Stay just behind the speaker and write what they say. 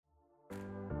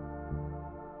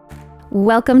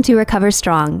Welcome to Recover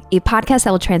Strong, a podcast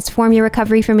that will transform your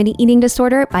recovery from an eating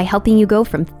disorder by helping you go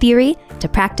from theory to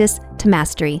practice to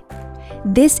mastery.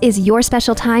 This is your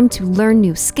special time to learn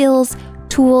new skills,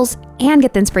 tools, and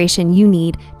get the inspiration you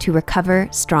need to recover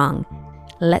strong.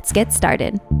 Let's get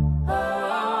started.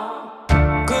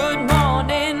 Good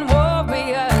morning,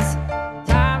 warriors.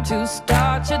 Time to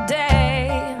start your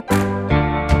day.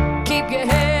 Keep your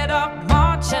head up,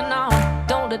 marching on.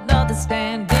 Don't let nothing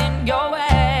stand in your way.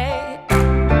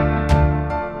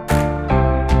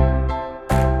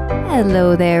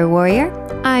 Hello there, warrior.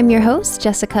 I'm your host,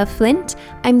 Jessica Flint.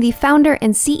 I'm the founder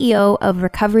and CEO of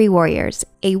Recovery Warriors,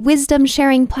 a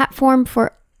wisdom-sharing platform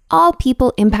for all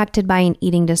people impacted by an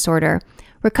eating disorder.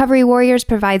 Recovery Warriors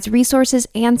provides resources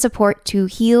and support to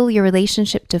heal your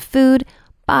relationship to food,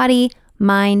 body,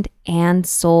 mind, and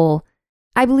soul.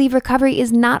 I believe recovery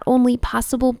is not only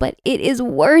possible, but it is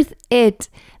worth it.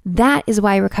 That is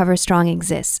why Recover Strong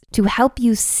exists, to help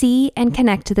you see and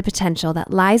connect to the potential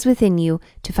that lies within you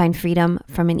to find freedom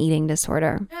from an eating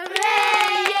disorder. Hooray!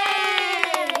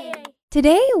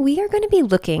 Today, we are going to be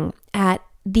looking at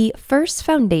the first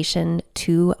foundation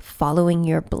to following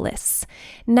your bliss.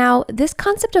 Now, this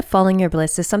concept of following your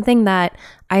bliss is something that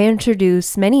I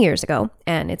introduced many years ago,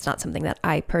 and it's not something that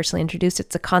I personally introduced.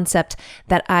 It's a concept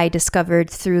that I discovered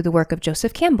through the work of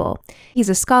Joseph Campbell. He's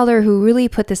a scholar who really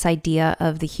put this idea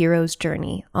of the hero's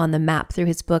journey on the map through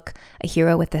his book, A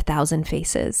Hero with 1,000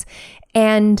 Faces.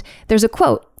 And there's a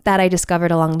quote that I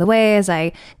discovered along the way as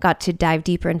I got to dive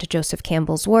deeper into Joseph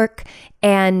Campbell's work.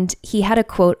 And he had a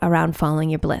quote around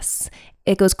following your bliss.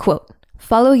 It goes, quote,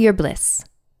 "Follow your bliss.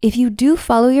 If you do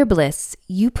follow your bliss,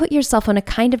 you put yourself on a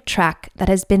kind of track that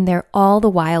has been there all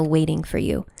the while waiting for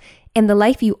you. And the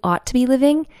life you ought to be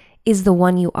living is the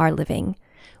one you are living.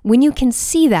 When you can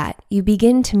see that, you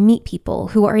begin to meet people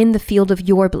who are in the field of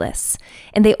your bliss,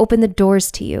 and they open the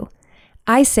doors to you.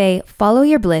 I say, follow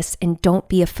your bliss and don't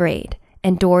be afraid.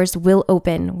 And doors will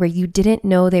open where you didn't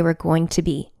know they were going to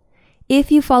be.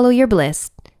 If you follow your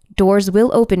bliss, doors will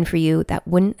open for you that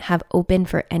wouldn't have opened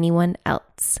for anyone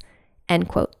else." End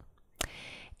quote.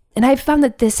 And I've found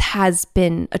that this has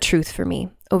been a truth for me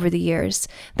over the years,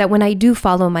 that when I do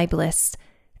follow my bliss,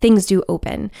 things do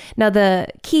open. Now, the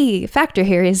key factor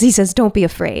here is he says, don't be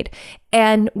afraid.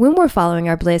 And when we're following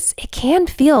our bliss, it can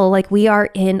feel like we are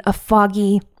in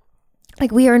foggy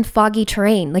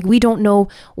terrain, like we don't know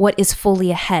what is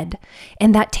fully ahead.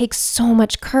 And that takes so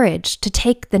much courage to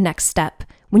take the next step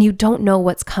when you don't know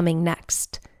what's coming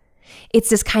next. It's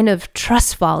this kind of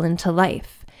trust fall into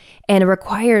life, and it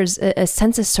requires a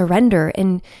sense of surrender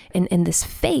and this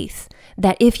faith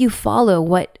that if you follow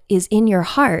what is in your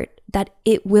heart, that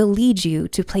it will lead you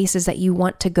to places that you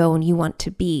want to go and you want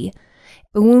to be.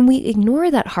 But when we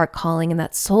ignore that heart calling and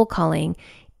that soul calling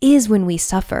is when we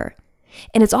suffer.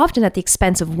 And it's often at the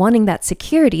expense of wanting that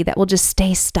security that we'll just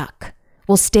stay stuck.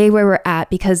 We'll stay where we're at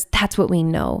because that's what we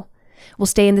know. We'll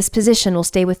stay in this position. We'll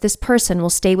stay with this person. We'll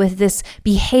stay with this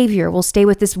behavior. We'll stay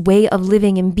with this way of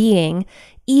living and being,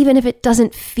 even if it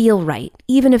doesn't feel right.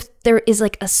 Even if there is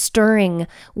like a stirring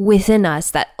within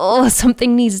us that,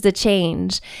 something needs to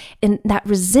change. And that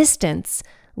resistance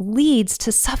leads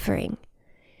to suffering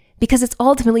because it's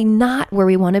ultimately not where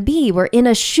we want to be. We're in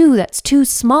a shoe that's too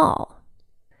small.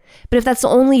 But if that's the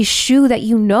only shoe that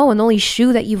you know and the only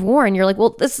shoe that you've worn, you're like,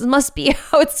 well, this must be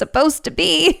how it's supposed to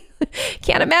be.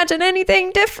 Can't imagine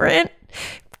anything different.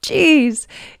 Jeez,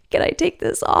 can I take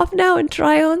this off now and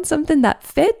try on something that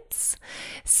fits?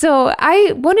 So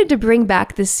I wanted to bring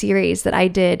back this series that I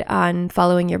did on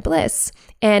following your bliss.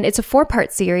 And it's a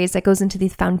 4-part series that goes into the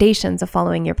foundations of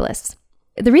following your bliss.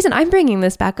 The reason I'm bringing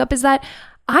this back up is that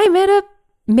I'm at a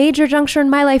major juncture in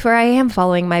my life where I am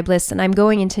following my bliss and I'm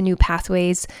going into new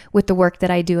pathways with the work that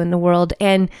I do in the world.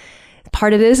 And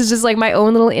part of this is just like my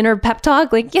own little inner pep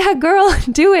talk, like, yeah, girl,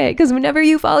 do it. Because whenever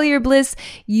you follow your bliss,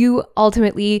 you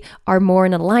ultimately are more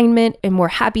in alignment and more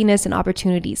happiness and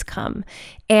opportunities come.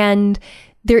 And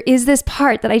there is this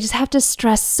part that I just have to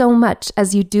stress so much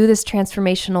as you do this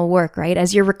transformational work, right?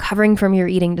 As you're recovering from your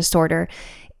eating disorder,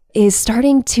 is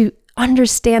starting to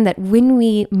understand that when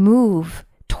we move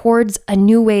towards a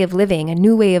new way of living, a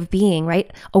new way of being,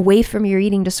 right? Away from your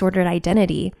eating disordered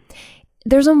identity,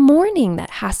 there's a mourning that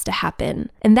has to happen.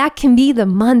 And that can be the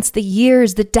months, the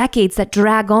years, the decades that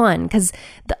drag on because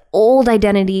the old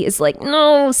identity is like,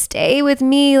 no, stay with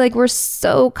me. Like we're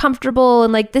so comfortable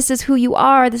and like, this is who you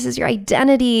are. This is your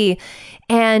identity.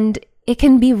 And it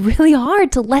can be really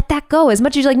hard to let that go. As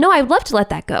much as you're like, no, I'd love to let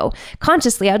that go.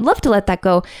 Consciously, I'd love to let that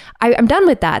go. I'm done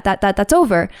with that. That's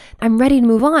over. I'm ready to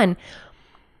move on.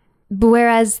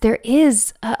 Whereas there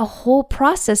is a whole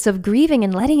process of grieving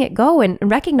and letting it go and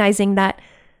recognizing that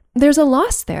there's a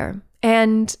loss there.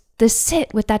 And to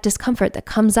sit with that discomfort that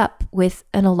comes up with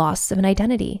a loss of an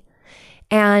identity.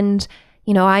 And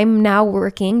I'm now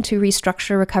working to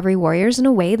restructure Recovery Warriors in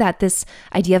a way that this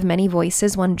idea of many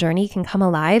voices, one journey can come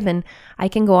alive, and I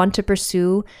can go on to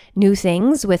pursue new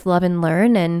things with Love and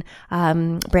Learn, and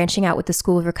branching out with the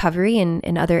School of Recovery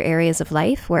in other areas of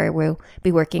life, where we'll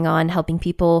be working on helping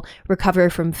people recover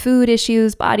from food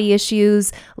issues, body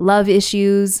issues, love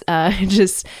issues,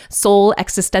 just soul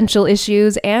existential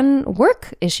issues, and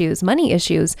work issues, money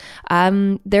issues.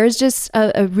 There's just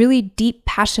a really deep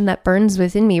passion that burns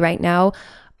within me right now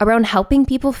around helping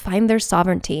people find their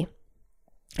sovereignty.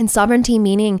 And sovereignty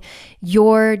meaning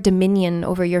your dominion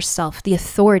over yourself, the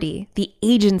authority, the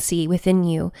agency within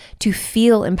you to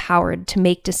feel empowered to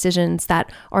make decisions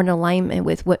that are in alignment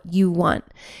with what you want,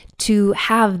 to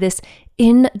have this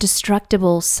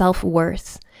indestructible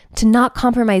self-worth, to not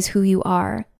compromise who you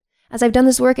are. As I've done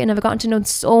this work and I've gotten to know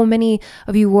so many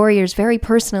of you warriors very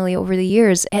personally over the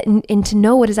years, and to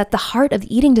know what is at the heart of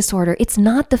the eating disorder, it's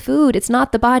not the food, it's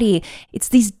not the body, it's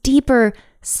these deeper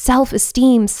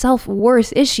self-esteem,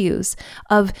 self-worth issues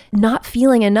of not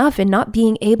feeling enough and not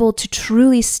being able to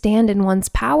truly stand in one's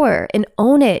power and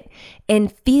own it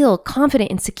and feel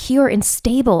confident and secure and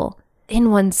stable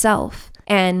in oneself.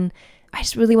 And I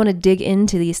just really want to dig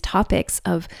into these topics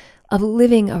of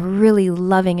living a really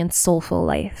loving and soulful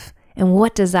life. And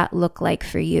what does that look like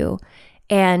for you?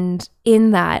 And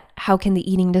in that, how can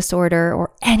the eating disorder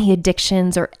or any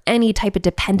addictions or any type of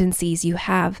dependencies you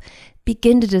have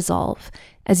begin to dissolve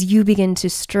as you begin to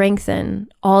strengthen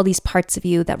all these parts of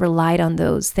you that relied on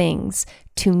those things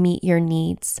to meet your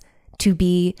needs, to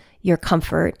be your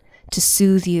comfort, to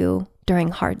soothe you during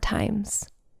hard times?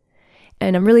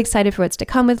 And I'm really excited for what's to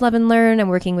come with Love and Learn. I'm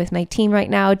working with my team right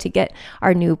now to get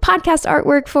our new podcast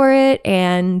artwork for it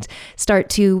and start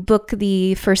to book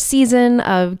the first season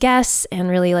of guests and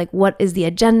really what is the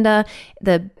agenda,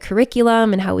 the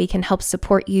curriculum, and how we can help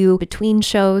support you between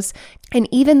shows. And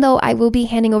even though I will be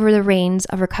handing over the reins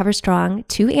of Recover Strong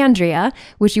to Andrea,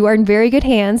 which you are in very good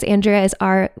hands. Andrea is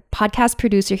our podcast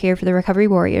producer here for the Recovery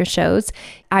Warrior shows.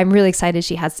 I'm really excited.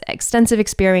 She has extensive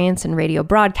experience in radio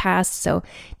broadcasts, so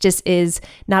just is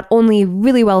not only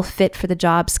really well fit for the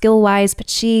job skill-wise, but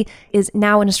she is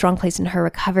now in a strong place in her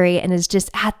recovery and is just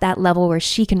at that level where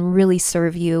she can really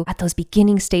serve you at those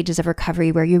beginning stages of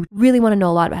recovery where you really want to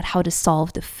know a lot about how to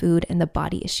solve the food and the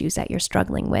body issues that you're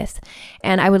struggling with.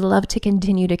 And I would love to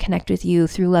continue to connect with you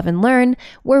through Love and Learn,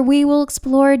 where we will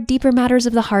explore deeper matters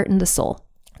of the heart and the soul.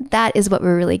 That is what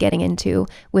we're really getting into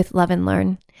with Love and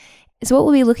Learn. So what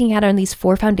we'll be looking at are these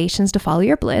 4 foundations to follow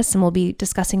your bliss, and we'll be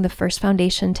discussing the first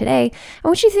foundation today. I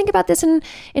want you to think about this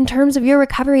in terms of your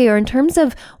recovery, or in terms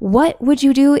of what would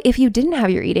you do if you didn't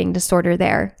have your eating disorder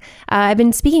there. I've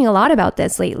been speaking a lot about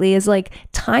this lately, is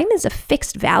time is a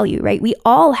fixed value, right? We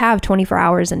all have 24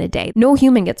 hours in a day. No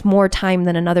human gets more time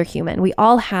than another human. We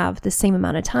all have the same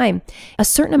amount of time. A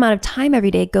certain amount of time every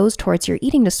day goes towards your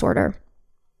eating disorder.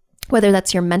 Whether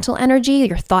that's your mental energy,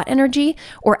 your thought energy,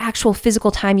 or actual physical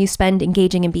time you spend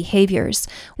engaging in behaviors.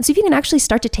 And so if you can actually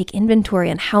start to take inventory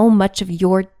on how much of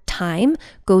your time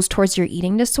goes towards your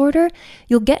eating disorder,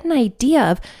 you'll get an idea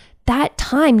of that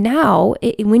time now,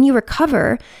 when you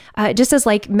recover, just as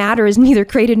matter is neither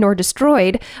created nor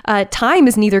destroyed, time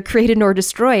is neither created nor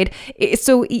destroyed.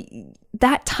 So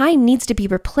that time needs to be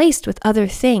replaced with other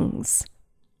things.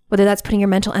 Whether that's putting your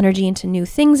mental energy into new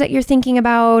things that you're thinking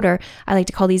about, or I like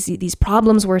to call these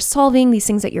problems worth solving, these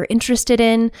things that you're interested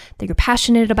in, that you're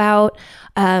passionate about,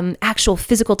 actual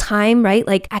physical time, right?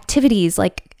 Activities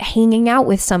like hanging out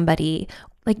with somebody,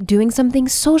 doing something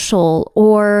social,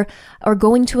 or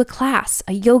going to a class,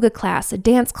 a yoga class, a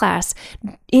dance class.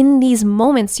 In these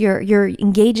moments, you're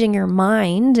engaging your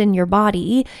mind and your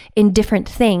body in different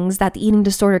things that the eating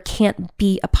disorder can't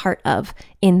be a part of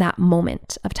in that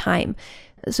moment of time.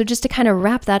 So just to kind of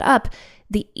wrap that up,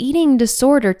 the eating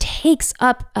disorder takes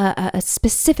up a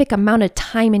specific amount of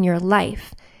time in your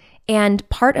life. And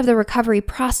part of the recovery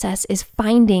process is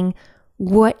finding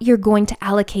what you're going to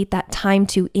allocate that time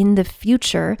to in the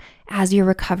future as your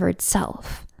recovered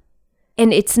self.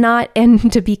 And it's not,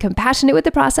 and to be compassionate with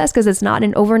the process, because it's not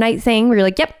an overnight thing where you're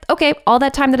yep, okay, all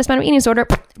that time that I spent on eating disorder,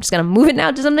 I'm just going to move it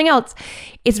now to something else.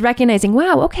 It's recognizing,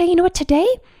 wow, okay, you know what, today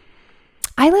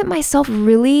I let myself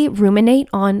really ruminate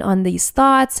on these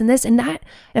thoughts and this and that.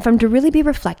 If I'm to really be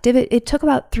reflective, it took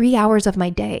about 3 hours of my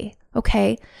day.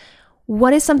 Okay.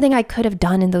 What is something I could have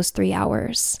done in those 3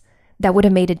 hours that would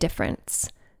have made a difference?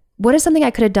 What is something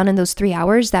I could have done in those 3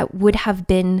 hours that would have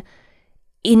been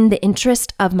in the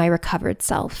interest of my recovered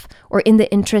self, or in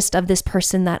the interest of this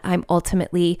person that I'm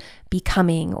ultimately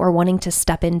becoming or wanting to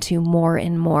step into more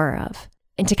and more of.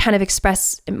 And to kind of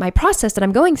express my process that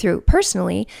I'm going through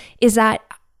personally is that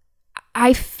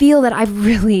I feel that I've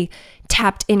really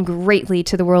tapped in greatly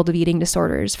to the world of eating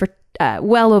disorders for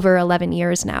well over 11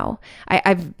 years now.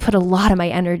 I've put a lot of my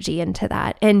energy into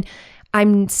that. And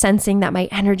I'm sensing that my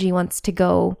energy wants to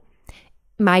go,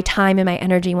 my time and my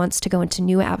energy wants to go into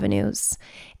new avenues.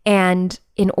 And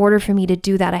in order for me to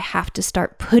do that, I have to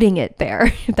start putting it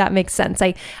there, if that makes sense.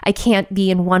 I can't be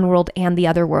in one world and the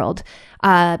other world,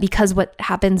 because what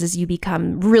happens is you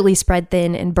become really spread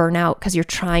thin and burn out because you're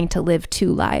trying to live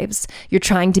two lives. You're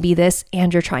trying to be this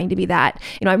and you're trying to be that.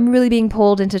 I'm really being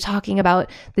pulled into talking about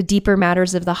the deeper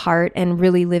matters of the heart and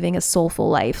really living a soulful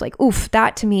life. Like, oof,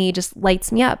 that to me just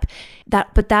lights me up.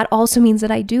 But that also means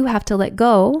that I do have to let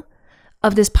go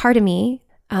of this part of me,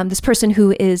 this person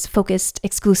who is focused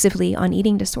exclusively on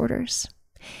eating disorders.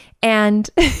 And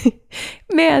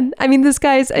man, I mean,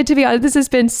 to be honest, this has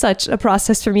been such a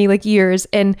process for me, like years.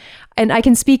 And I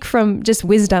can speak from just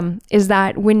wisdom, is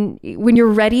that when you're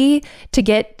ready to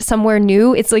get somewhere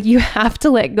new, it's like you have to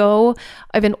let go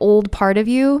of an old part of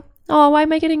you. Oh, why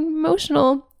am I getting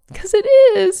emotional? Because it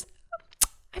is.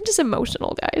 I'm just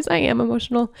emotional, guys. I am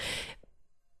emotional.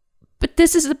 But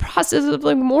this is the process of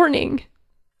like mourning.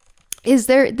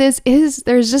 There's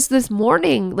just this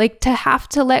mourning, like to have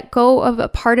to let go of a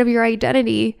part of your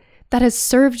identity that has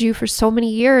served you for so many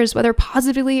years, whether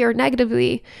positively or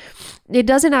negatively. It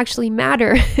doesn't actually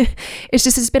matter.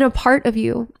 It's been a part of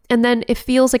you. And then it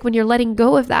feels like when you're letting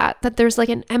go of that there's like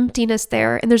an emptiness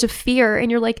there and there's a fear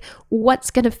and you're like, what's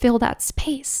going to fill that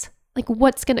space? Like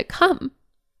what's going to come?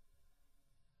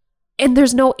 And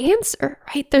there's no answer,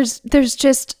 right? There's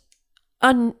just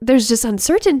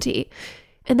uncertainty.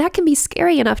 And that can be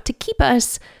scary enough to keep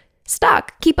us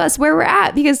stuck, keep us where we're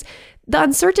at, because the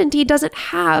uncertainty doesn't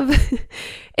have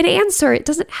an answer. It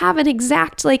doesn't have an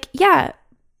exact,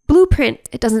 blueprint.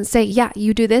 It doesn't say,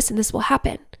 you do this and this will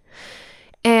happen.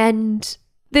 And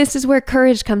this is where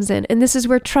courage comes in. And this is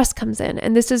where trust comes in.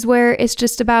 And this is where it's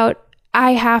just about,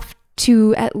 I have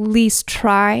to at least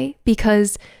try,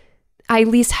 because I at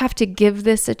least have to give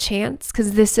this a chance,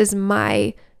 because this is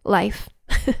my life.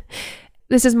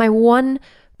 This is my one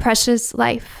precious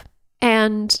life,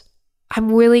 and I'm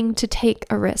willing to take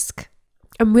a risk.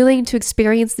 I'm willing to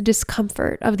experience the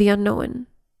discomfort of the unknown.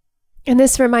 And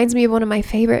this reminds me of one of my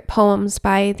favorite poems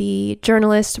by the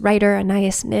journalist, writer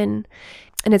Anais Nin,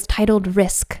 and it's titled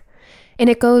Risk. And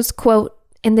it goes, quote,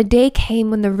 "And the day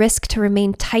came when the risk to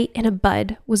remain tight in a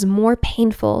bud was more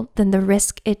painful than the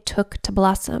risk it took to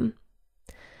blossom.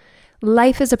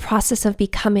 Life is a process of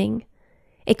becoming,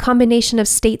 a combination of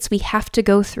states we have to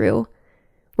go through.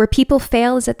 Where people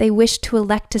fail is that they wish to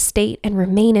elect a state and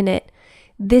remain in it.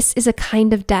 This is a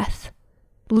kind of death.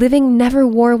 Living never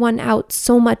wore one out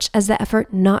so much as the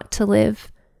effort not to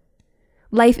live.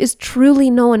 Life is truly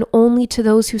known only to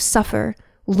those who suffer,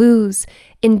 lose,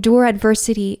 endure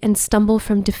adversity, and stumble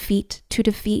from defeat to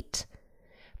defeat.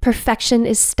 Perfection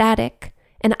is static,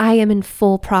 and I am in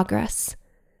full progress."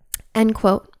 End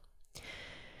quote.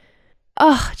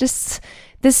 Oh,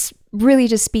 this really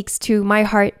just speaks to my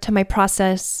heart, to my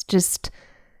process, just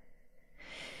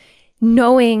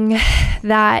knowing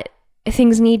that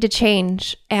things need to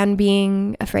change and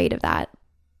being afraid of that.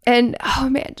 And oh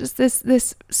man, just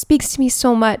this speaks to me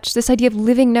so much. This idea of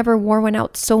living never wore one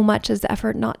out so much as the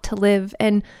effort not to live.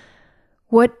 And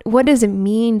what does it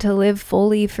mean to live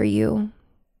fully for you?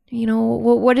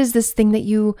 What is this thing that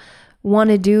you want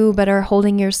to do but are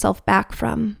holding yourself back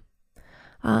from?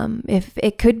 If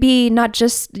it could be not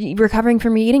just recovering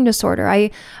from your eating disorder.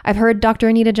 I've heard Dr.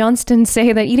 Anita Johnston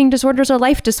say that eating disorders are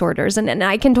life disorders. And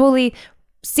I can totally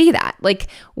see that. Like,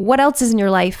 what else is in your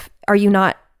life are you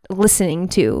not listening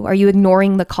to? Are you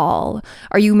ignoring the call?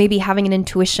 Are you maybe having an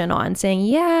intuition on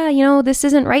saying, this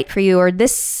isn't right for you, or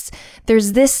there's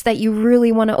this that you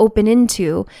really want to open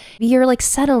into. You're like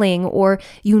settling, or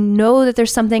that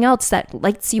there's something else that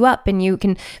lights you up and you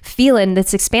can feel it in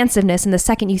this expansiveness. And the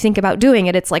second you think about doing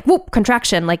it, it's like, whoop,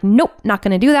 contraction. Like, nope, not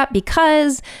going to do that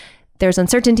because there's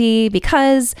uncertainty,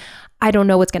 because I don't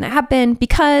know what's going to happen,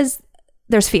 because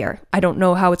there's fear. I don't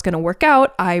know how it's going to work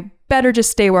out. I better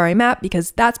just stay where I'm at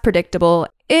because that's predictable.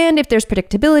 And if there's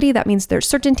predictability, that means there's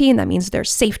certainty, and that means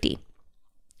there's safety.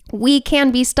 We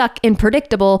can be stuck in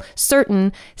predictable,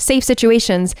 certain, safe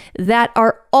situations that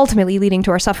are ultimately leading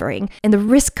to our suffering. And the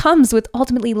risk comes with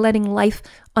ultimately letting life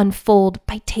unfold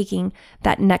by taking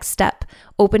that next step,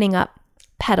 opening up,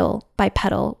 petal by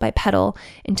petal by petal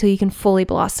until you can fully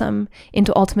blossom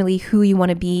into ultimately who you want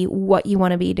to be, what you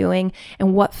want to be doing,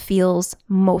 and what feels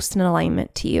most in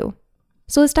alignment to you.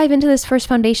 So let's dive into this first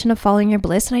foundation of following your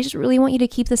bliss. And I just really want you to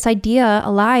keep this idea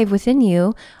alive within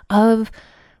you of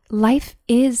life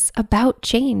is about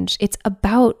change. It's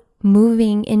about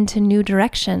moving into new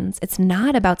directions. It's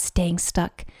not about staying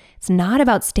stuck. It's not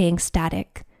about staying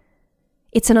static.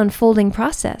 It's an unfolding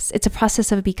process. It's a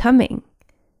process of becoming.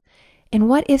 And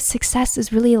what if success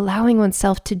is really allowing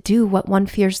oneself to do what one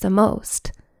fears the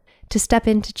most? To step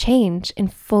into change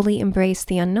and fully embrace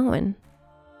the unknown?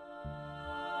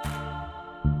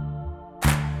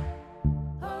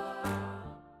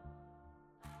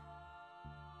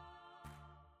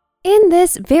 In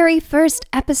this very first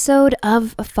episode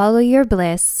of Follow Your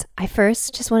Bliss, I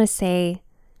first just want to say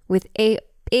with a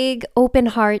big open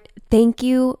heart, thank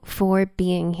you for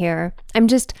being here. I'm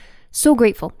just so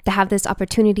grateful to have this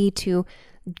opportunity to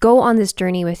go on this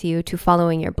journey with you to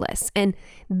following your bliss. And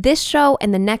this show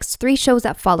and the next 3 shows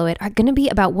that follow it are going to be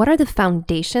about what are the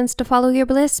foundations to follow your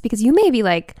bliss, because you may be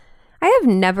like, I have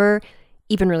never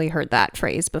even really heard that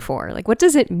phrase before. Like, what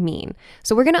does it mean?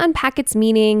 So we're going to unpack its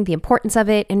meaning, the importance of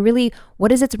it, and really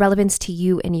what is its relevance to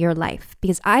you in your life?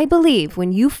 Because I believe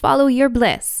when you follow your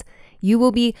bliss, you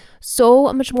will be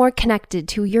so much more connected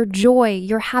to your joy,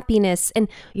 your happiness, and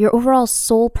your overall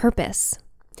soul purpose.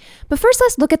 But first,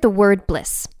 let's look at the word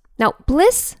bliss. Now,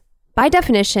 bliss, by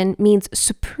definition, means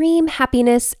supreme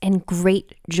happiness and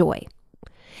great joy.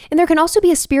 And there can also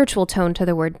be a spiritual tone to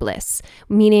the word bliss,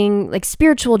 meaning like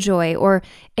spiritual joy or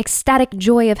ecstatic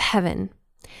joy of heaven.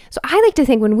 So I like to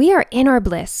think when we are in our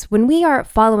bliss, when we are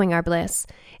following our bliss,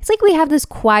 it's like we have this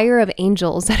choir of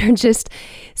angels that are just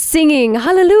singing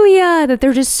hallelujah, that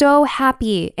they're just so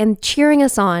happy and cheering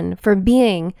us on for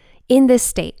being in this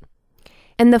state.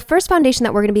 And the first foundation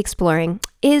that we're going to be exploring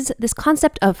is this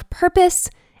concept of purpose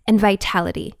and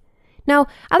vitality. Now,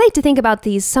 I like to think about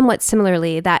these somewhat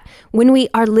similarly, that when we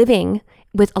are living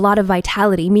with a lot of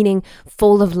vitality, meaning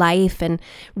full of life and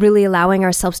really allowing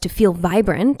ourselves to feel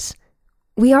vibrant,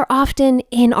 we are often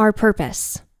in our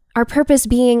purpose. Our purpose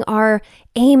being our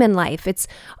aim in life. It's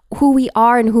who we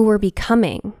are and who we're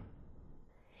becoming.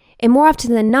 And more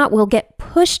often than not, we'll get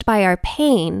pushed by our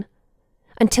pain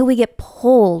until we get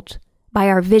pulled by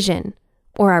our vision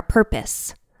or our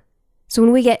purpose. So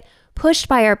when we get pushed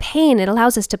by our pain, it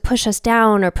allows us to push us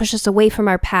down or push us away from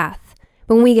our path.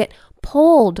 But when we get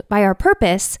pulled by our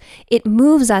purpose, it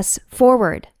moves us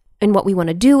forward in what we want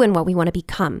to do and what we want to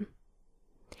become.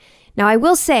 Now, I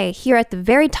will say here at the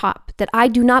very top that I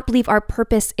do not believe our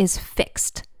purpose is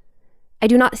fixed. I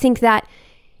do not think that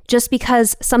just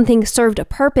because something served a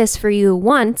purpose for you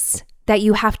once, that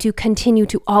you have to continue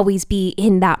to always be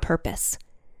in that purpose.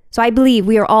 So I believe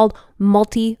we are all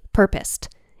multi-purposed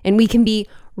and we can be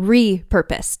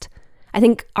repurposed. I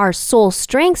think our soul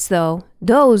strengths, though,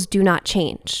 those do not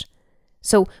change.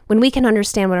 So when we can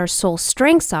understand what our soul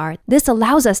strengths are, this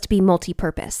allows us to be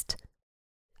multi-purposed.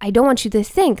 I don't want you to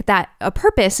think that a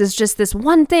purpose is just this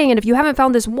one thing, and if you haven't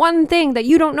found this one thing that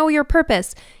you don't know your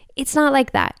purpose. It's not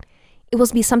like that. It will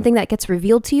be something that gets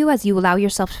revealed to you as you allow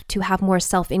yourself to have more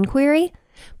self-inquiry,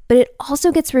 but it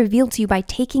also gets revealed to you by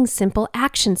taking simple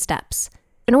action steps.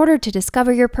 In order to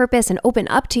discover your purpose and open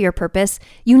up to your purpose,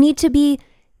 you need to be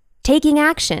taking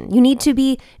action. You need to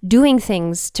be doing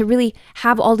things to really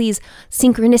have all these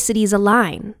synchronicities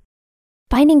align.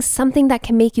 Finding something that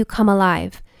can make you come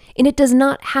alive. And it does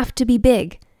not have to be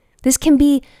big. This can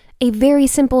be a very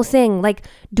simple thing like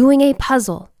doing a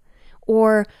puzzle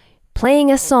or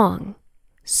playing a song.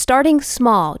 Starting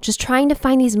small, just trying to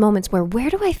find these moments where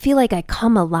do I feel like I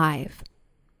come alive?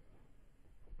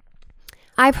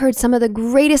 I've heard some of the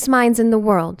greatest minds in the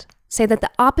world say that the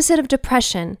opposite of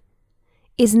depression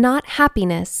is not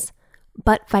happiness,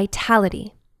 but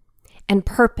vitality and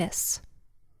purpose.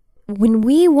 When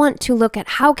we want to look at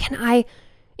how can I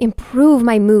improve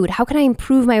my mood, how can I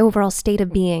improve my overall state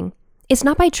of being, it's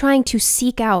not by trying to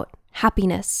seek out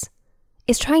happiness.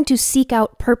 It's trying to seek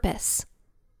out purpose.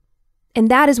 And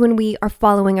that is when we are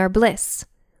following our bliss.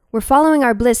 We're following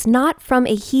our bliss not from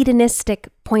a hedonistic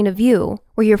point of view,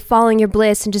 where you're following your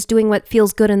bliss and just doing what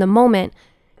feels good in the moment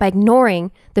by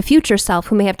ignoring the future self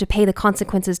who may have to pay the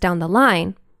consequences down the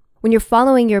line. When you're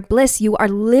following your bliss, you are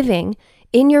living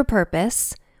in your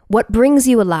purpose, what brings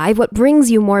you alive, what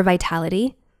brings you more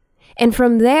vitality. And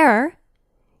from there,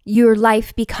 your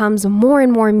life becomes more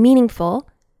and more meaningful.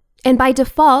 And by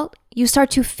default, you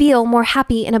start to feel more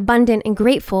happy and abundant and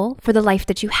grateful for the life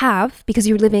that you have because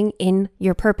you're living in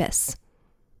your purpose.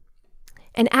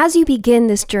 And as you begin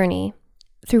this journey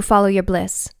through Follow Your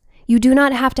Bliss, You do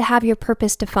not have to have your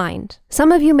purpose defined.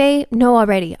 Some of you may know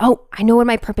already, oh, I know what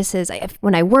my purpose is.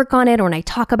 When I work on it or when I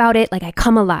talk about it, like I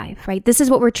come alive, right? This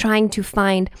is what we're trying to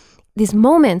find, these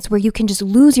moments where you can just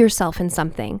lose yourself in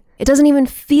something. It doesn't even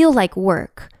feel like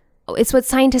work. It's what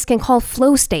scientists can call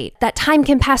flow state. That time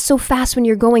can pass so fast when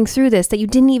you're going through this that you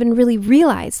didn't even really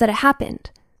realize that it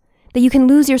happened. That you can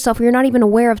lose yourself where you're not even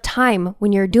aware of time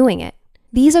when you're doing it.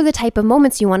 These are the type of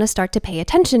moments you want to start to pay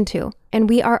attention to. And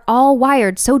we are all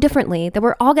wired so differently that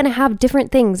we're all going to have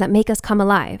different things that make us come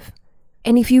alive.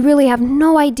 And if you really have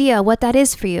no idea what that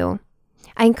is for you,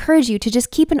 I encourage you to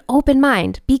just keep an open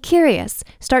mind. Be curious.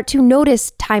 Start to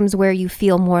notice times where you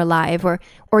feel more alive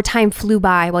or time flew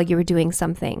by while you were doing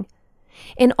something.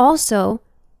 And also,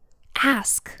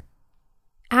 ask.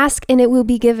 Ask and it will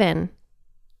be given.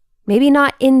 Maybe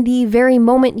not in the very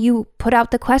moment you put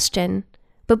out the question,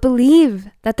 but believe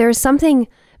that there is something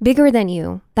bigger than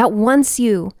you that wants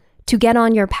you to get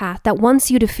on your path, that wants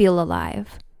you to feel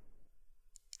alive.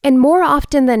 And more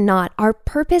often than not, our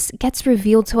purpose gets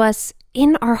revealed to us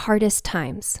in our hardest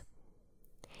times.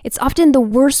 It's often the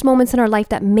worst moments in our life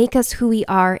that make us who we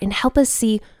are and help us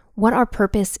see what our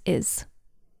purpose is.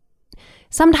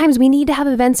 Sometimes we need to have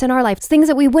events in our lives, things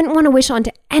that we wouldn't want to wish on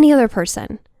to any other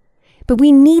person. But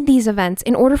we need these events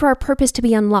in order for our purpose to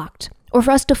be unlocked, or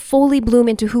for us to fully bloom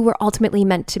into who we're ultimately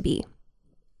meant to be.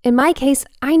 In my case,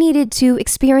 I needed to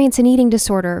experience an eating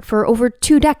disorder for over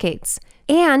 2 decades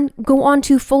and go on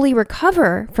to fully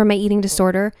recover from my eating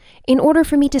disorder in order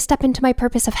for me to step into my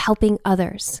purpose of helping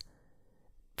others.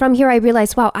 From here, I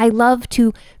realized, wow, I love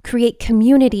to create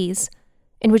communities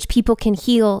in which people can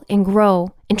heal and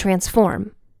grow and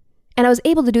transform. And I was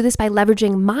able to do this by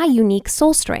leveraging my unique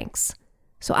soul strengths.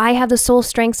 So I have the soul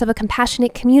strengths of a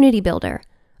compassionate community builder,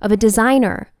 of a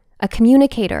designer, a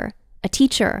communicator, a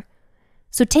teacher.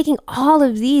 So taking all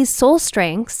of these soul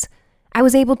strengths, I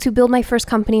was able to build my first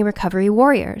company, Recovery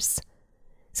Warriors.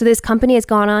 So this company has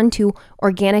gone on to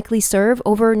organically serve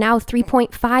over now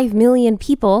 3.5 million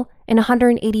people in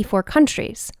 184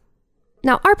 countries.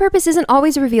 Now, our purpose isn't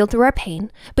always revealed through our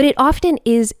pain, but it often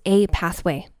is a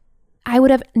pathway. I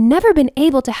would have never been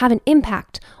able to have an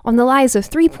impact on the lives of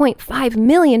 3.5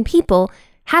 million people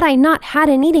had I not had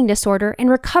an eating disorder and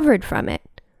recovered from it.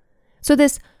 So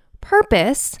this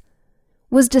purpose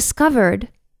was discovered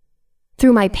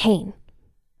through my pain.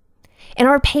 And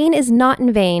our pain is not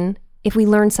in vain if we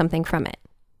learn something from it.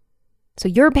 So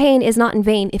your pain is not in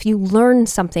vain if you learn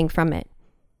something from it.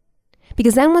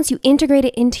 Because then once you integrate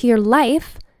it into your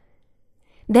life,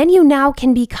 then you now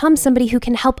can become somebody who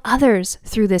can help others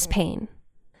through this pain.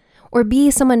 Or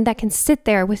be someone that can sit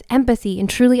there with empathy and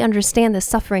truly understand the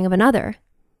suffering of another.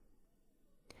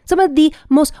 Some of the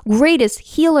most greatest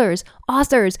healers,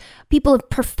 authors, people of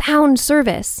profound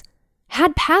service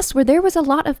had pasts where there was a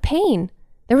lot of pain.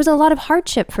 There was a lot of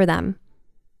hardship for them.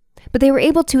 But they were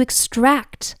able to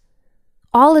extract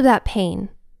all of that pain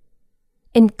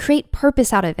and create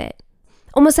purpose out of it.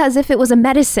 Almost as if it was a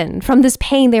medicine. From this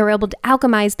pain, they were able to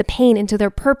alchemize the pain into their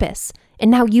purpose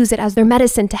and now use it as their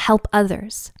medicine to help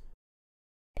others.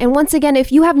 And once again,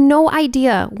 if you have no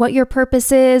idea what your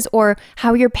purpose is or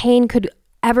how your pain could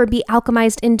ever be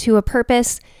alchemized into a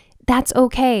purpose, that's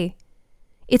okay.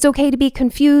 It's okay to be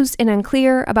confused and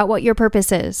unclear about what your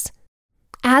purpose is.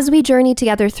 As we journey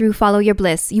together through Follow Your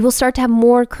Bliss, you will start to have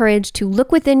more courage to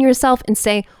look within yourself and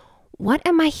say, what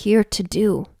am I here to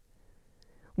do?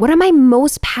 What am I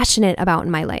most passionate about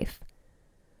in my life?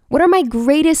 What are my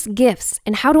greatest gifts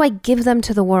and how do I give them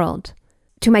to the world,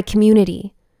 to my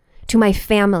community, to my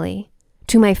family,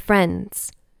 to my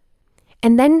friends?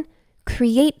 And then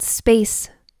create space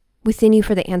within you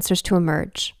for the answers to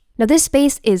emerge. Now, this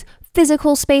space is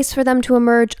physical space for them to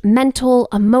emerge, mental,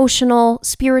 emotional,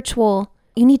 spiritual.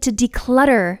 You need to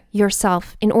declutter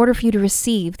yourself in order for you to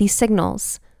receive these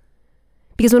signals.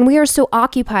 Because when we are so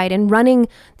occupied and running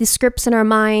the scripts in our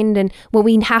mind and what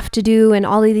we have to do and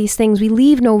all of these things, we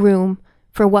leave no room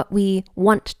for what we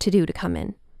want to do to come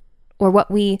in or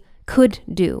what we could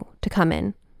do to come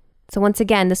in. So once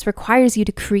again, this requires you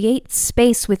to create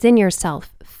space within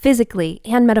yourself, physically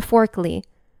and metaphorically,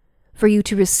 for you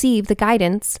to receive the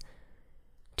guidance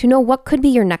to know what could be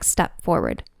your next step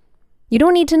forward. You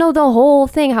don't need to know the whole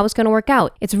thing, how it's going to work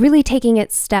out. It's really taking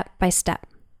it step by step.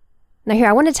 Now here,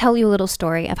 I want to tell you a little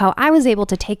story of how I was able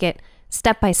to take it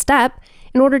step by step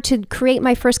in order to create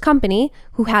my first company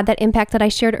who had that impact that I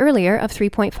shared earlier of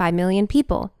 3.5 million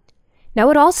people. Now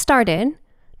it all started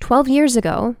 12 years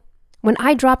ago when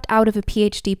I dropped out of a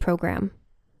PhD program.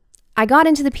 I got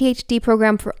into the PhD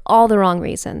program for all the wrong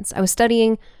reasons. I was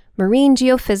studying marine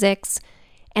geophysics,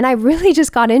 and I really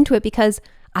just got into it because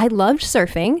I loved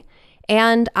surfing,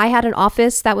 And I had an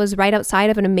office that was right outside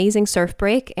of an amazing surf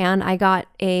break. And I got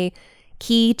a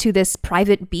key to this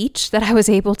private beach that I was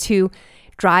able to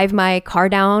drive my car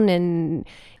down, and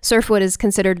surf what is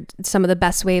considered some of the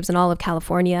best waves in all of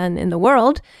California and in the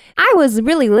world. I was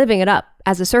really living it up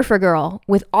as a surfer girl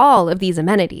with all of these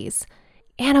amenities.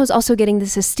 And I was also getting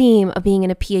this esteem of being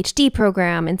in a PhD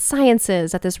program in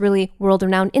sciences at this really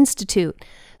world-renowned institute.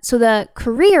 So the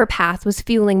career path was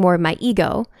fueling more of my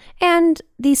ego, and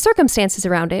the circumstances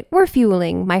around it were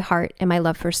fueling my heart and my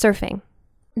love for surfing.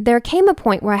 There came a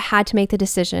point where I had to make the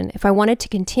decision if I wanted to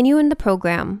continue in the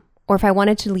program or if I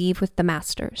wanted to leave with the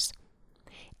master's.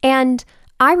 And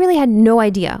I really had no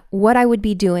idea what I would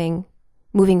be doing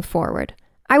moving forward.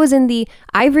 I was in the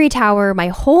ivory tower my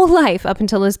whole life up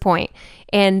until this point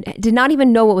and did not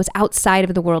even know what was outside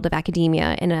of the world of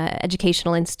academia in an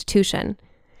educational institution.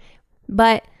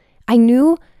 But I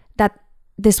knew that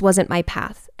this wasn't my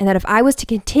path, and that if I was to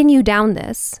continue down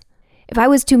this, if I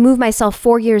was to move myself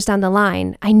 4 years down the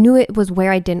line, I knew it was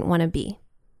where I didn't want to be.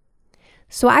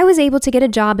 So I was able to get a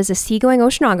job as a seagoing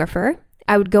oceanographer.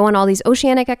 I would go on all these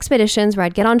oceanic expeditions where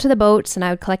I'd get onto the boats and I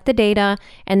would collect the data,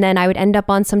 and then I would end up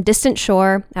on some distant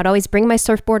shore. I'd always bring my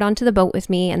surfboard onto the boat with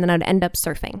me, and then I'd end up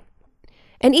surfing.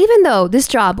 And even though this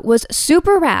job was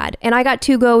super rad and I got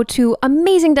to go to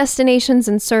amazing destinations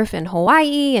and surf in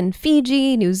Hawaii and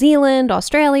Fiji, New Zealand,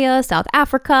 Australia, South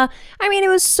Africa, I mean, it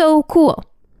was so cool.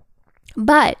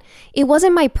 But it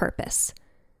wasn't my purpose.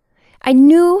 I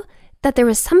knew that there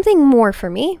was something more for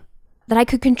me, that I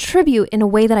could contribute in a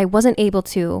way that I wasn't able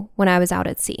to when I was out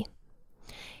at sea.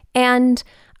 And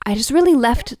I just really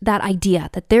left that idea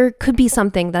that there could be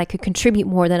something that I could contribute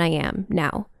more than I am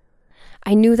now.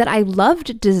 I knew that I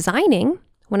loved designing.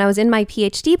 When I was in my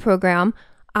PhD program,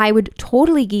 I would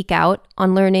totally geek out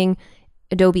on learning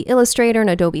Adobe Illustrator and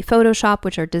Adobe Photoshop,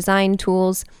 which are design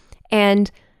tools.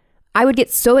 And I would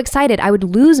get so excited, I would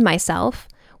lose myself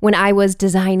when I was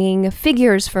designing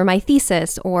figures for my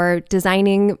thesis or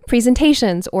designing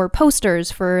presentations or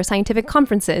posters for scientific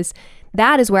conferences.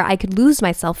 That is where I could lose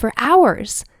myself for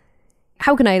hours.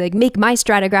 How can I make my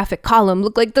stratigraphic column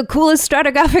look like the coolest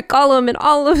stratigraphic column in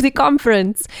all of the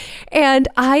conference? And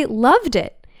I loved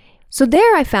it. So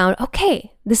there I found,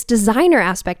 okay, this designer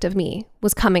aspect of me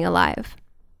was coming alive.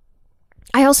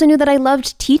 I also knew that I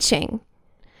loved teaching.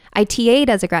 I TA'd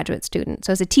as a graduate student,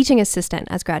 so as a teaching assistant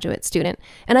as a graduate student,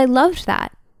 and I loved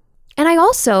that. And I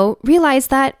also realized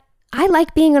that I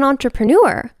like being an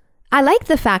entrepreneur. I liked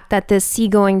the fact that this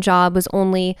seagoing job was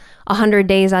only 100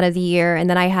 days out of the year, and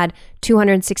then I had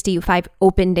 265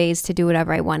 open days to do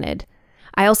whatever I wanted.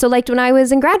 I also liked when I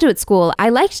was in graduate school, I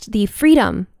liked the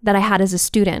freedom that I had as a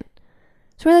student.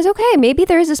 So I realized, okay, maybe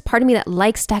there is this part of me that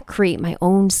likes to create my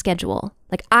own schedule.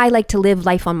 Like, I like to live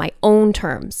life on my own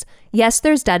terms. Yes,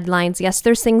 there's deadlines. Yes,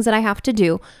 there's things that I have to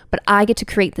do, but I get to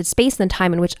create the space and the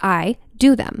time in which I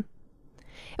do them.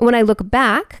 And when I look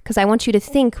back, because I want you to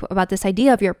think about this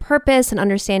idea of your purpose and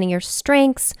understanding your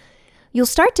strengths, you'll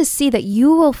start to see that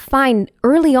you will find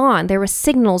early on there were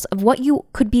signals of what you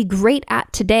could be great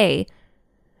at today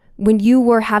when you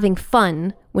were having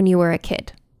fun when you were a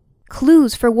kid.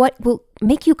 Clues for what will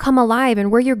make you come alive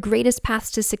and where your greatest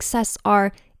paths to success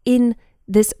are in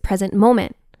this present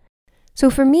moment. So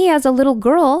for me as a little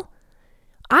girl,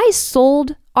 I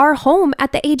sold our home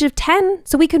at the age of 10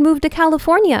 so we could move to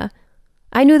California.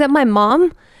 I knew that my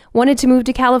mom wanted to move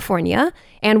to California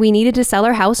and we needed to sell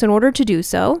our house in order to do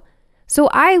so. So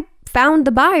I found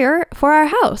the buyer for our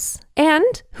house.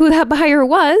 And who that buyer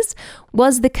was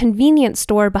the convenience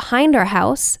store behind our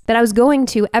house that I was going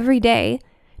to every day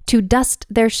to dust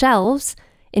their shelves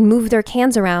and move their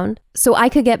cans around so I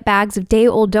could get bags of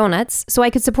day-old donuts so I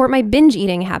could support my binge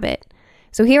eating habit.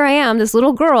 So here I am, this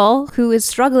little girl who is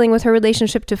struggling with her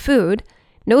relationship to food,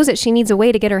 knows that she needs a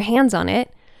way to get her hands on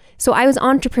it. So I was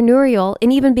entrepreneurial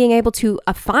in even being able to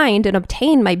find and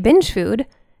obtain my binge food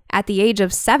at the age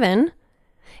of 7,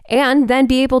 and then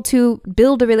be able to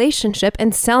build a relationship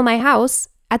and sell my house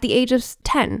at the age of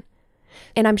 10.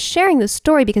 And I'm sharing this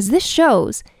story because this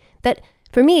shows that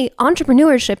for me,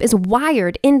 entrepreneurship is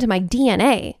wired into my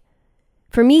DNA.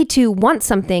 For me to want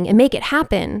something and make it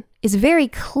happen is very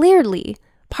clearly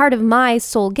part of my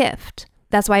soul gift.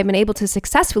 That's why I've been able to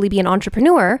successfully be an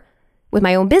entrepreneur with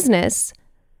my own business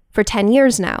for 10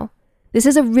 years now. This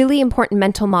is a really important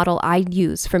mental model I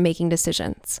use for making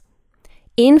decisions.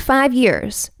 In 5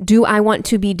 years, do I want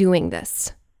to be doing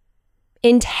this?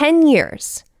 In 10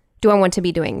 years, do I want to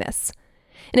be doing this?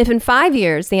 And if in 5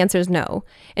 years, the answer is no,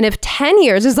 and if 10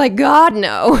 years is like, God,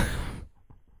 no,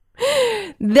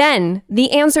 then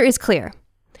the answer is clear.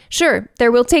 Sure,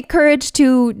 there will take courage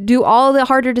to do all the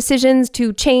harder decisions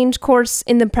to change course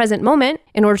in the present moment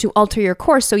in order to alter your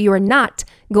course so you are not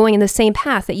going in the same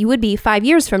path that you would be 5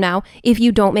 years from now if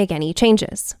you don't make any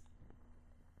changes.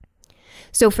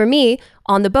 So for me,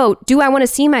 on the boat, do I want to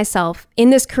see myself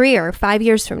in this career 5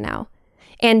 years from now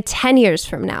and 10 years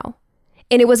from now?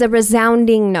 And it was a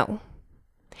resounding no.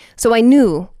 So I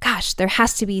knew, gosh, there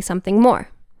has to be something more.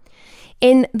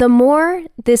 And the more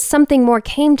this something more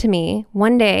came to me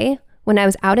one day when I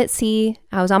was out at sea,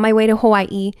 I was on my way to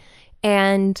Hawaii,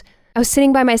 and I was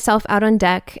sitting by myself out on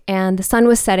deck and the sun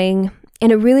was setting,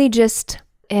 and it really just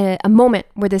a moment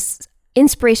where this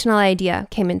inspirational idea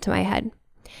came into my head.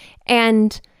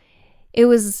 And it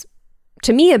was,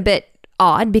 to me, a bit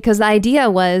odd because the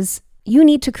idea was you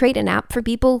need to create an app for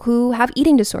people who have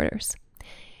eating disorders.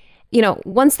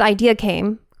 Once the idea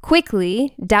came,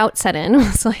 quickly, doubt set in. I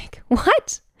was like,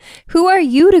 what? Who are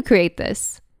you to create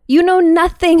this? You know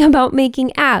nothing about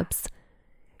making apps.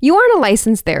 You aren't a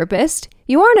licensed therapist.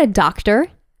 You aren't a doctor.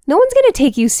 No one's going to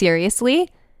take you seriously.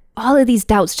 All of these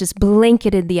doubts just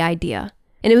blanketed the idea.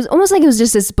 And it was almost like it was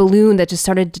just this balloon that just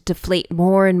started to deflate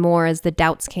more and more as the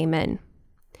doubts came in.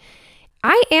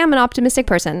 I am an optimistic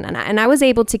person, and I was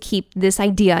able to keep this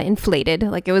idea inflated.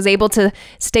 Like it was able to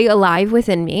stay alive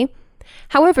within me.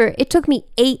 However, it took me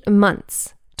 8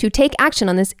 months to take action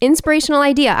on this inspirational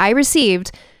idea I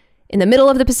received in the middle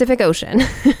of the Pacific Ocean.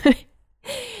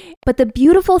 But the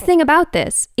beautiful thing about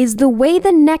this is the way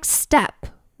the next step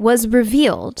was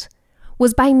revealed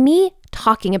was by me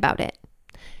talking about it.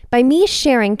 By me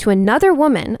sharing to another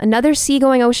woman, another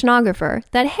seagoing oceanographer,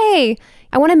 that, hey,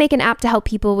 I want to make an app to help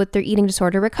people with their eating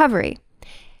disorder recovery.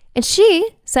 And she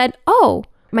said, oh,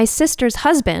 my sister's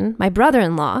husband, my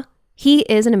brother-in-law, he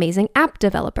is an amazing app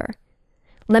developer.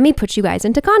 Let me put you guys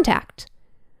into contact.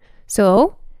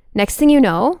 So next thing you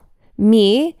know,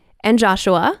 me and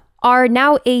Joshua are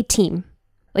now a team.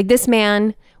 Like this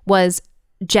man was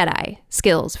Jedi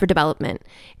skills for development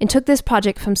and took this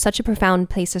project from such a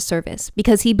profound place of service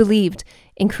because he believed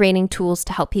in creating tools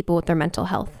to help people with their mental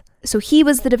health. So he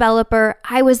was the developer,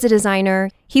 I was the designer,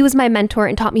 he was my mentor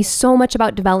and taught me so much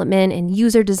about development and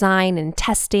user design and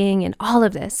testing and all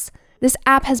of this. This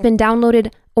app has been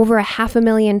downloaded over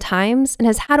 500,000 times and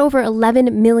has had over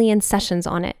 11 million sessions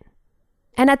on it.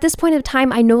 And at this point of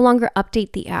time, I no longer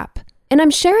update the app. And I'm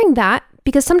sharing that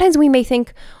because sometimes we may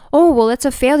think, oh, well, that's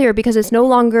a failure because you're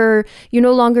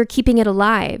no longer keeping it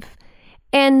alive.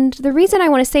 And the reason I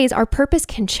want to say is our purpose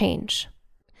can change.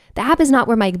 The app is not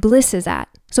where my bliss is at.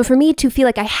 So for me to feel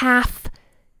like I have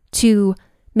to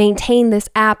maintain this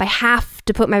app, I have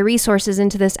to put my resources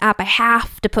into this app, I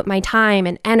have to put my time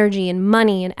and energy and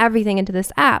money and everything into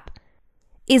this app,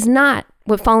 is not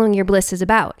what following your bliss is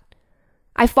about.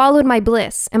 I followed my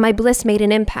bliss and my bliss made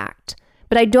an impact,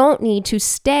 but I don't need to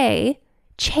stay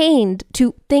chained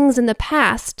to things in the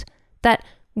past that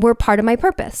were part of my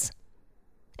purpose.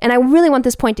 And I really want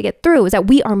this point to get through is that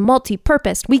we are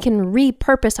multi-purposed. We can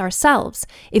repurpose ourselves.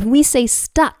 If we stay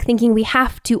stuck thinking we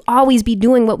have to always be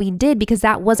doing what we did because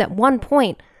that was at one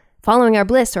point following our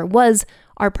bliss or was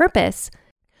our purpose,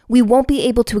 we won't be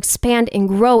able to expand and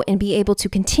grow and be able to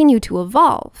continue to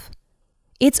evolve.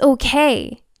 It's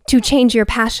okay to change your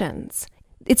passions.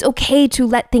 It's okay to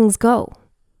let things go.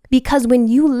 Because when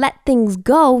you let things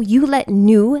go, you let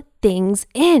new things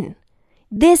in.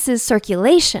 This is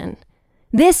circulation.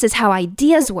 This is how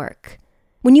ideas work.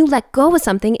 When you let go of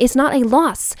something, it's not a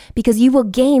loss because you will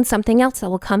gain something else that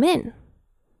will come in.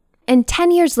 And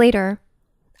 10 years later,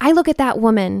 I look at that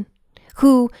woman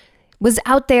who was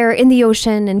out there in the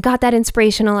ocean and got that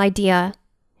inspirational idea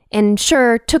and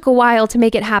sure, took a while to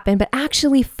make it happen, but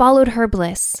actually followed her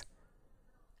bliss.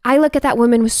 I look at that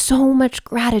woman with so much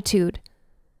gratitude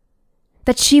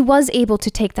that she was able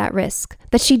to take that risk,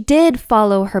 that she did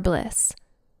follow her bliss.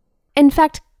 In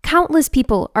fact, countless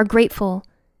people are grateful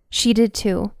she did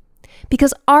too,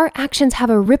 because our actions have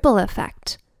a ripple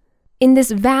effect. In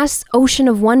this vast ocean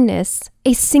of oneness,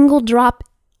 a single drop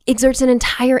exerts an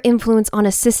entire influence on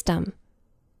a system.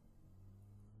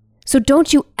 So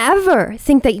don't you ever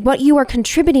think that what you are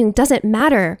contributing doesn't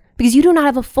matter because you do not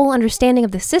have a full understanding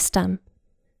of the system.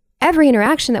 Every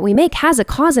interaction that we make has a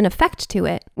cause and effect to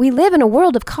it. We live in a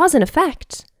world of cause and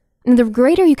effect. And the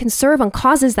greater you can serve on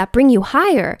causes that bring you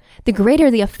higher, the greater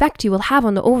the effect you will have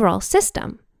on the overall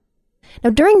system. Now,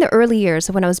 during the early years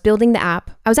of when I was building the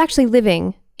app, I was actually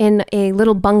living in a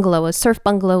little bungalow, a surf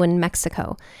bungalow in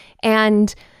Mexico.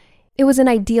 And it was an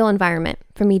ideal environment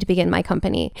for me to begin my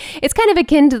company. It's kind of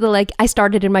akin to I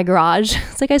started in my garage.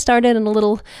 It's like I started in a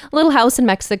little house in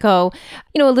Mexico,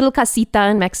 a little casita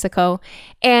in Mexico.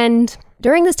 And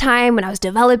during this time when I was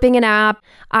developing an app,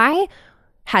 I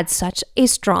had such a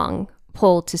strong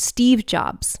pull to Steve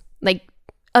Jobs, like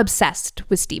obsessed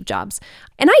with Steve Jobs.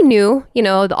 And I knew,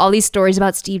 all these stories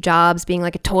about Steve Jobs being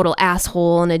like a total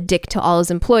asshole and a dick to all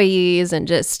his employees and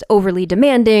just overly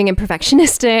demanding and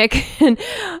perfectionistic. And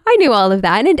I knew all of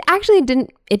that. And it actually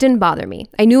didn't bother me.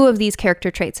 I knew of these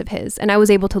character traits of his, and I was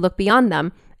able to look beyond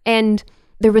them. And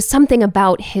there was something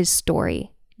about his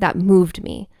story that moved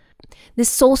me. This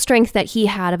soul strength that he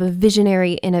had of a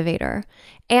visionary innovator.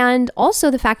 And also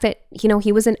the fact that,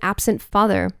 he was an absent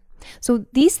father. So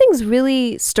these things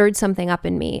really stirred something up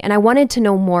in me, and I wanted to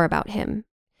know more about him.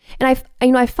 And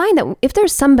I find that if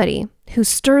there's somebody who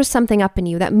stirs something up in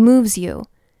you that moves you,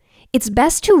 it's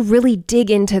best to really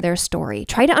dig into their story.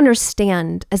 Try to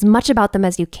understand as much about them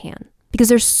as you can, because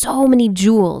there's so many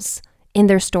jewels in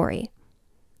their story.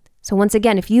 So once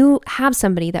again, if you have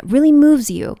somebody that really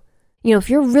moves you, if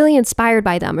you're really inspired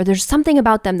by them, or there's something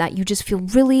about them that you just feel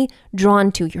really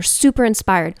drawn to, you're super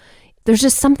inspired, there's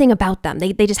just something about them.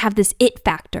 They just have this it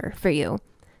factor for you.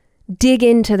 Dig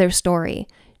into their story.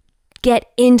 Get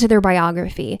into their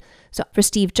biography. So for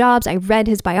Steve Jobs, I read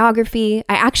his biography.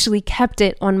 I actually kept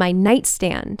it on my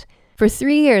nightstand. For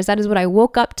 3 years, that is what I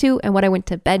woke up to and what I went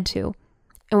to bed to.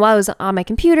 And while I was on my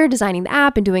computer designing the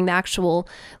app and doing the actual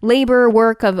labor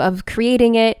work of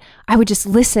creating it, I would just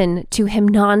listen to him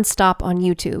nonstop on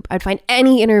YouTube. I'd find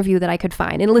any interview that I could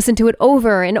find and listen to it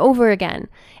over and over again.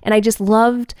 And I just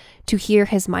loved to hear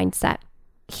his mindset.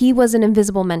 He was an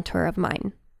invisible mentor of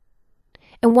mine.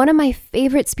 And one of my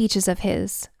favorite speeches of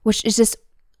his, which is just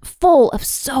full of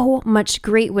so much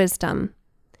great wisdom,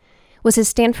 was his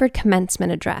Stanford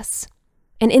commencement address.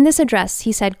 And in this address,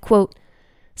 he said, quote,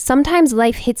 "Sometimes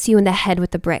life hits you in the head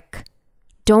with a brick.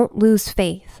 Don't lose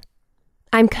faith.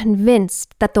 I'm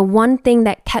convinced that the one thing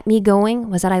that kept me going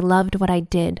was that I loved what I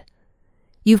did.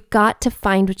 You've got to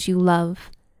find what you love.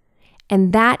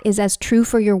 And that is as true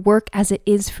for your work as it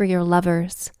is for your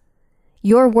lovers.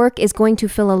 Your work is going to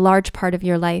fill a large part of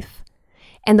your life.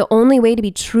 And the only way to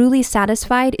be truly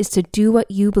satisfied is to do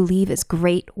what you believe is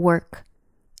great work.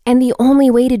 And the only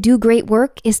way to do great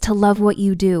work is to love what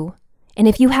you do. And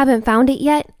if you haven't found it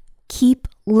yet, keep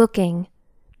looking.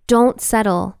 Don't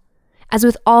settle. As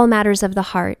with all matters of the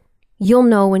heart, you'll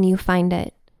know when you find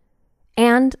it.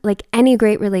 And like any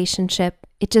great relationship,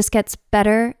 it just gets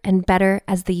better and better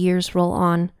as the years roll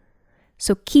on.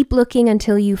 So keep looking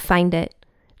until you find it.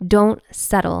 Don't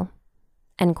settle."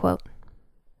 End quote.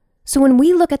 So when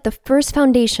we look at the first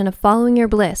foundation of following your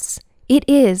bliss, it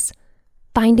is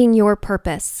finding your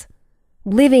purpose,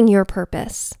 living your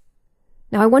purpose.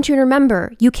 Now, I want you to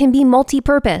remember, you can be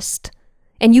multi-purposed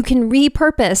and you can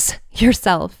repurpose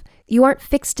yourself. You aren't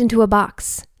fixed into a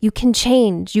box. You can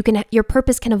change. Your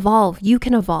purpose can evolve. You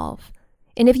can evolve.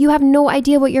 And if you have no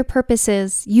idea what your purpose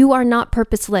is, you are not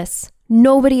purposeless.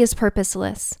 Nobody is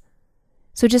purposeless.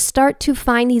 So just start to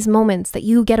find these moments that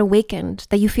you get awakened,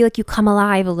 that you feel like you come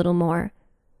alive a little more.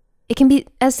 It can be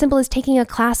as simple as taking a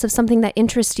class of something that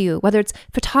interests you, whether it's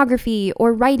photography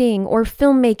or writing or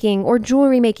filmmaking or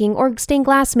jewelry making or stained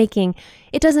glass making.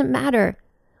 It doesn't matter.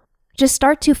 Just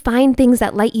start to find things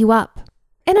that light you up.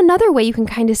 And another way you can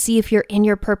kind of see if you're in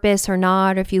your purpose or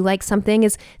not, or if you like something,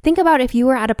 is think about if you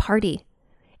were at a party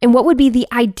and what would be the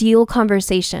ideal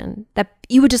conversation that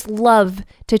you would just love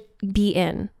to be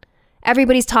in.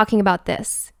 Everybody's talking about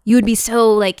this. You would be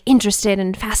so interested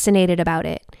and fascinated about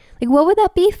it. What would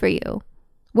that be for you?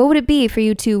 What would it be for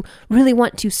you to really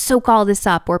want to soak all this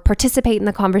up or participate in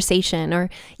the conversation? Or,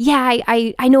 yeah,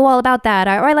 I know all about that.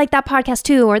 Or I like that podcast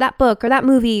too, or that book, or that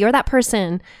movie, or that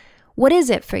person. What is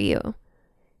it for you?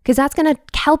 Because that's going to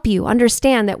help you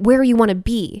understand that where you want to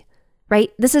be,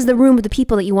 right? This is the room of the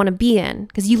people that you want to be in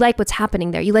because you like what's happening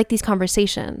there. You like these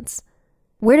conversations.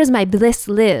 Where does my bliss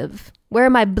live? Where are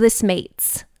my bliss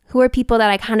mates? Who are people that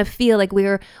I kind of feel like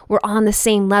we're on the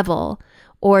same level?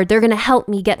 Or they're going to help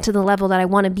me get to the level that I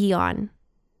want to be on.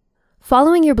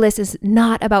 Following your bliss is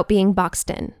not about being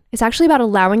boxed in. It's actually about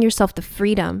allowing yourself the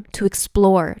freedom to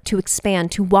explore, to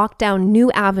expand, to walk down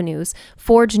new avenues,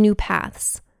 forge new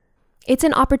paths. It's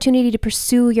an opportunity to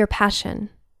pursue your passion.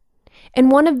 And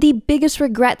one of the biggest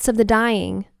regrets of the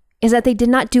dying is that they did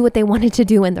not do what they wanted to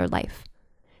do in their life.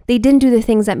 They didn't do the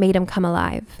things that made them come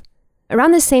alive.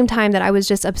 Around the same time that I was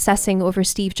just obsessing over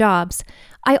Steve Jobs,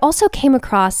 I also came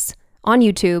across on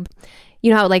YouTube, you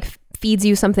know how it feeds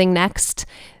you something next?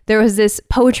 There was this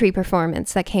poetry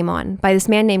performance that came on by this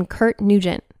man named Kurt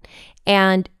Nugent.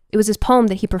 And it was this poem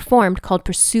that he performed called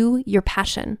 "Pursue Your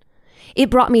Passion."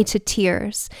 It brought me to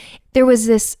tears. There was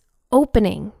this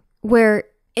opening where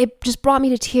it just brought me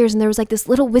to tears. And there was this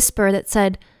little whisper that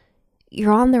said,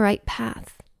 "You're on the right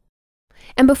path."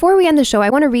 And before we end the show, I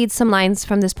want to read some lines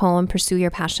from this poem, Pursue Your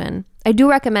Passion. I do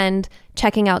recommend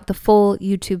checking out the full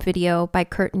YouTube video by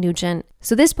Kurt Nugent.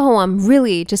 So this poem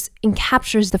really just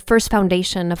encaptures the first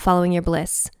foundation of following your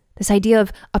bliss, this idea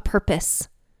of a purpose,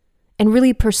 and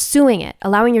really pursuing it,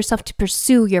 allowing yourself to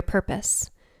pursue your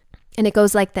purpose. And it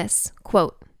goes like this,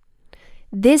 quote,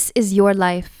 "This is your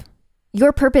life.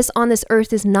 Your purpose on this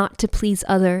earth is not to please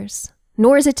others,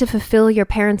 nor is it to fulfill your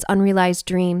parents' unrealized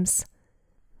dreams.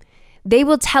 They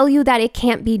will tell you that it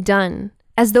can't be done,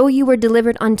 as though you were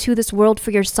delivered unto this world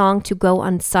for your song to go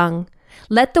unsung.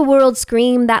 Let the world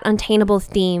scream that unattainable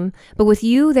theme, but with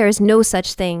you there is no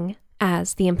such thing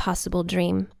as the impossible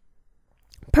dream."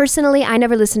 Personally, I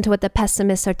never listen to what the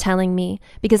pessimists are telling me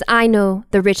because I know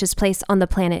the richest place on the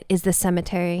planet is the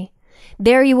cemetery.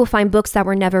 There you will find books that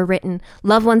were never written,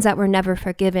 loved ones that were never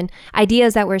forgiven,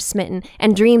 ideas that were smitten,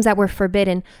 and dreams that were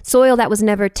forbidden, soil that was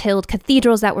never tilled,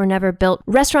 cathedrals that were never built,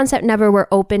 restaurants that never were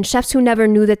opened, chefs who never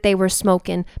knew that they were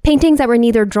smoking, paintings that were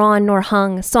neither drawn nor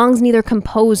hung, songs neither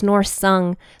composed nor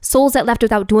sung, souls that left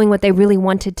without doing what they really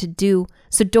wanted to do.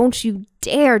 So don't you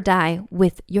dare die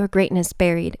with your greatness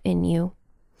buried in you.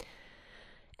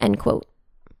 End quote.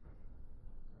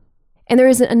 And there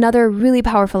is another really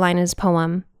powerful line in his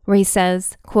poem where he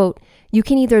says, quote, "You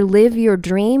can either live your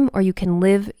dream or you can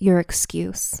live your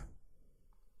excuse."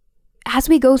 As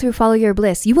we go through Follow Your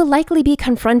Bliss, you will likely be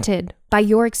confronted by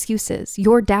your excuses,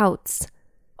 your doubts,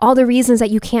 all the reasons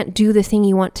that you can't do the thing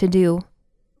you want to do.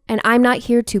 And I'm not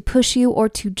here to push you or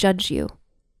to judge you.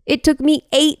 It took me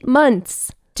 8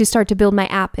 months to start to build my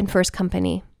app in First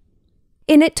Company.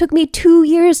 And it took me 2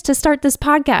 years to start this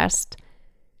podcast.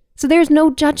 So there's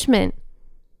no judgment.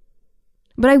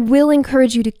 But I will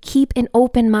encourage you to keep an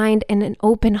open mind and an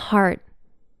open heart.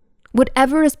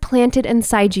 Whatever is planted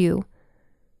inside you,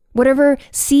 whatever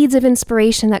seeds of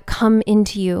inspiration that come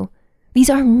into you, these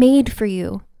are made for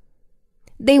you.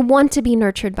 They want to be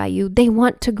nurtured by you. They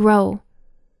want to grow.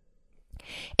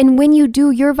 And when you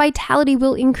do, your vitality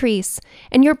will increase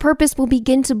and your purpose will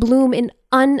begin to bloom in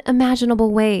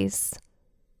unimaginable ways.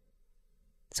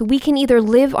 So we can either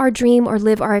live our dream or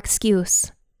live our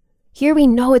excuse. Here we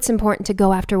know it's important to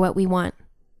go after what we want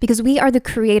because we are the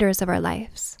creators of our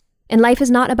lives. And life is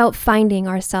not about finding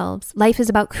ourselves. Life is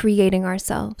about creating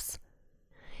ourselves.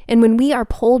 And when we are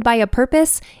pulled by a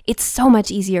purpose, it's so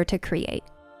much easier to create.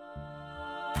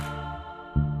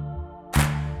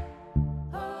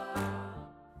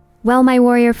 Well, my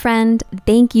warrior friend,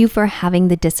 thank you for having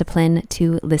the discipline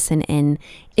to listen in.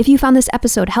 If you found this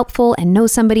episode helpful and know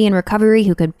somebody in recovery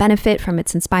who could benefit from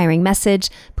its inspiring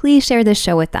message, please share this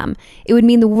show with them. It would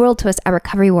mean the world to us at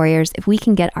Recovery Warriors if we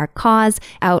can get our cause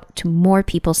out to more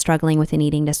people struggling with an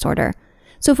eating disorder.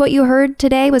 So if what you heard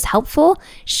today was helpful,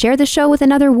 share the show with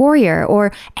another warrior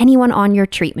or anyone on your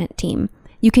treatment team.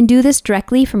 You can do this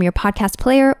directly from your podcast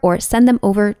player or send them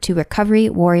over to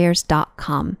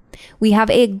recoverywarriors.com. We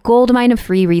have a goldmine of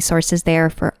free resources there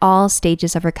for all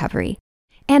stages of recovery.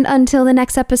 And until the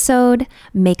next episode,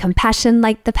 may compassion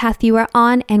light the path you are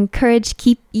on and courage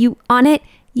keep you on it.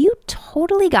 You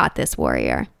totally got this,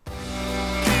 warrior.